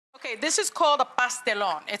Okay, this is called a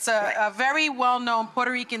pastelon. It's a very well-known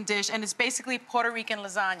Puerto Rican dish, and it's basically Puerto Rican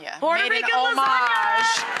lasagna. Puerto Rican lasagna!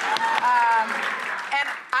 And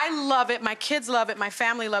I love it. My kids love it. My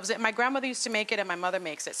family loves it. My grandmother used to make it, and my mother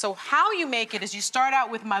makes it. So how you make it is you start out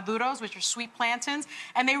with maduros, which are sweet plantains,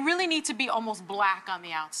 and they really need to be almost black on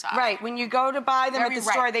the outside. Right. When you go to buy them Very at the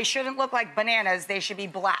ripe. store, they shouldn't look like bananas. They should be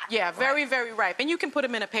black. Yeah, very, very ripe. And you can put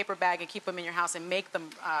them in a paper bag and keep them in your house and make them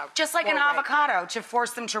just like an more ripe. avocado to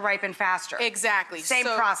force them to ripen faster. Exactly. Same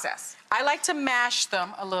process. I like to mash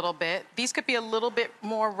them a little bit. These could be a little bit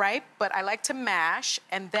more ripe, but I like to mash,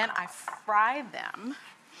 and then I fry them.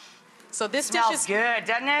 So this dish is good,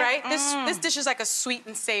 doesn't it? Right? This dish is like a sweet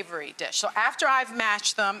and savory dish. So after I've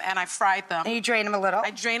mashed them and I fried them, and you drain them a little.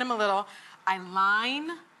 I drain them a little. I line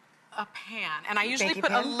a pan, and I usually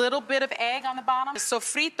put a little bit of egg on the bottom.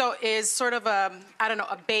 Sofrito is sort of a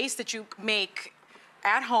base that you make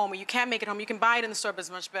at home, or you can make it home. You can buy it in the store, but it's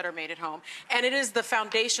much better made at home. And it is the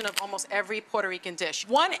foundation of almost every Puerto Rican dish.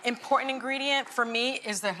 One important ingredient for me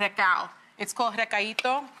is the Rachael. It's called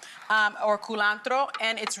recaito or culantro,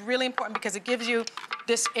 and it's really important because it gives you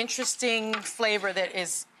this interesting flavor that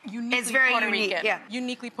is uniquely Puerto Rican. Yeah.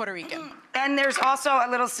 Uniquely Puerto Rican. And there's also a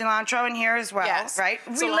little cilantro in here as well, yes. right?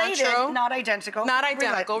 Related, cilantro, not identical. Not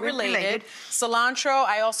identical, related. Cilantro,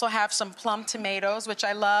 I also have some plum tomatoes, which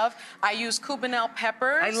I love. I use cubanelle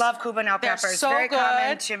peppers. I love cubanelle peppers. They're so very good.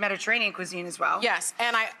 common to Mediterranean cuisine as well. Yes,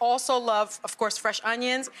 and I also love, of course, fresh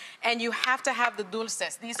onions, and you have to have the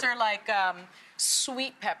dulces. These are like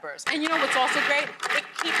sweet peppers. And you know what's also great? It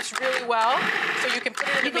keeps really well, so you can put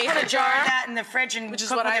it in a mason jar. Put that in the fridge and which is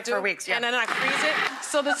cook what with I it do for weeks. Yeah. And then I freeze it.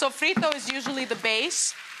 So the sofrito is usually the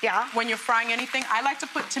base. Yeah. When you're frying anything, I like to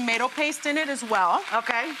put tomato paste in it as well.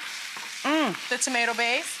 Okay. The tomato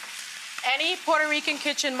base. Any Puerto Rican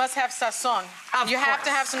kitchen must have sazon. You have to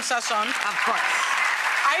have some sazon. Of course.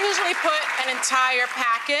 I usually put an entire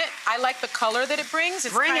packet. I like the color that it brings.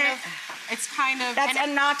 It's kind of... That's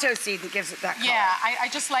annatto seed that gives it that color. Yeah, I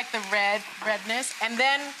just like the redness. And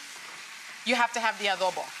then you have to have the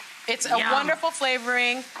adobo. It's a wonderful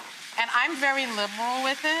flavoring, and I'm very liberal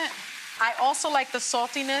with it. I also like the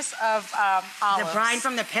saltiness of olives. The brine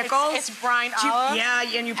from the pickles? It's brine olives. Yeah,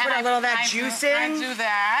 and you put a little of that juice in. I do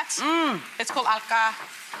that. It's called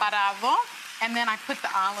alcaparado. And then I put the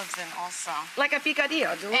olives in also. Like a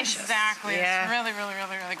picadillo, delicious. Exactly. Yeah. It's really, really,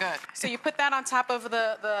 really, really good. So you put that on top of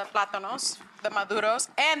the plátanos, the maduros,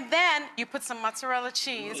 and then you put some mozzarella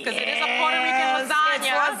cheese, because it is a Puerto Rican lasagna.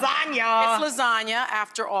 It's lasagna. It's lasagna,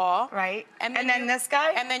 after all. Right. And then this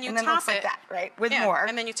guy? And then you top top it. like that, right? With more.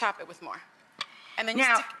 And then you top it with more. And then you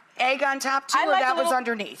now, egg on top too, or that was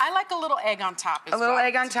underneath? I like a little egg on top as well. A little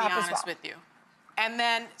egg on top as well. To be honest with you. And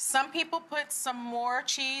then some people put some more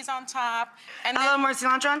cheese on top. And a little more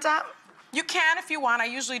cilantro on top? You can if you want. I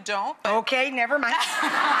usually don't. Okay, never mind.